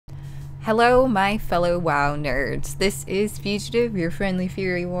Hello, my fellow WoW nerds. This is Fugitive, your friendly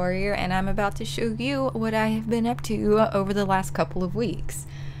Fury Warrior, and I'm about to show you what I have been up to over the last couple of weeks.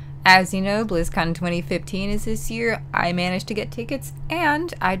 As you know, Blizzcon 2015 is this year. I managed to get tickets,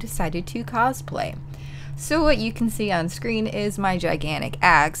 and I decided to cosplay. So what you can see on screen is my gigantic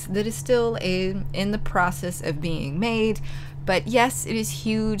axe that is still in the process of being made. But yes, it is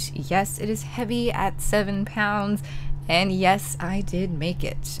huge. Yes, it is heavy at 7 pounds. And yes, I did make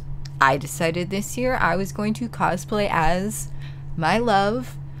it. I decided this year I was going to cosplay as my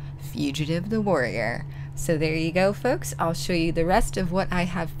love, Fugitive the Warrior. So there you go, folks. I'll show you the rest of what I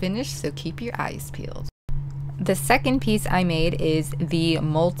have finished, so keep your eyes peeled. The second piece I made is the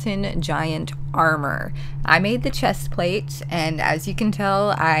Molten Giant Armor. I made the chest plate, and as you can tell,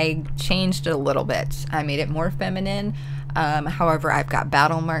 I changed it a little bit. I made it more feminine. However, I've got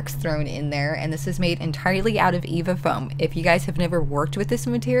battle marks thrown in there, and this is made entirely out of Eva foam. If you guys have never worked with this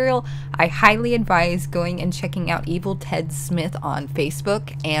material, I highly advise going and checking out Evil Ted Smith on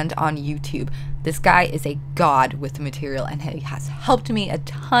Facebook and on YouTube. This guy is a god with the material, and he has helped me a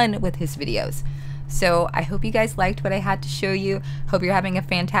ton with his videos. So I hope you guys liked what I had to show you. Hope you're having a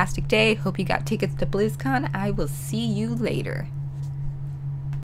fantastic day. Hope you got tickets to BlizzCon. I will see you later.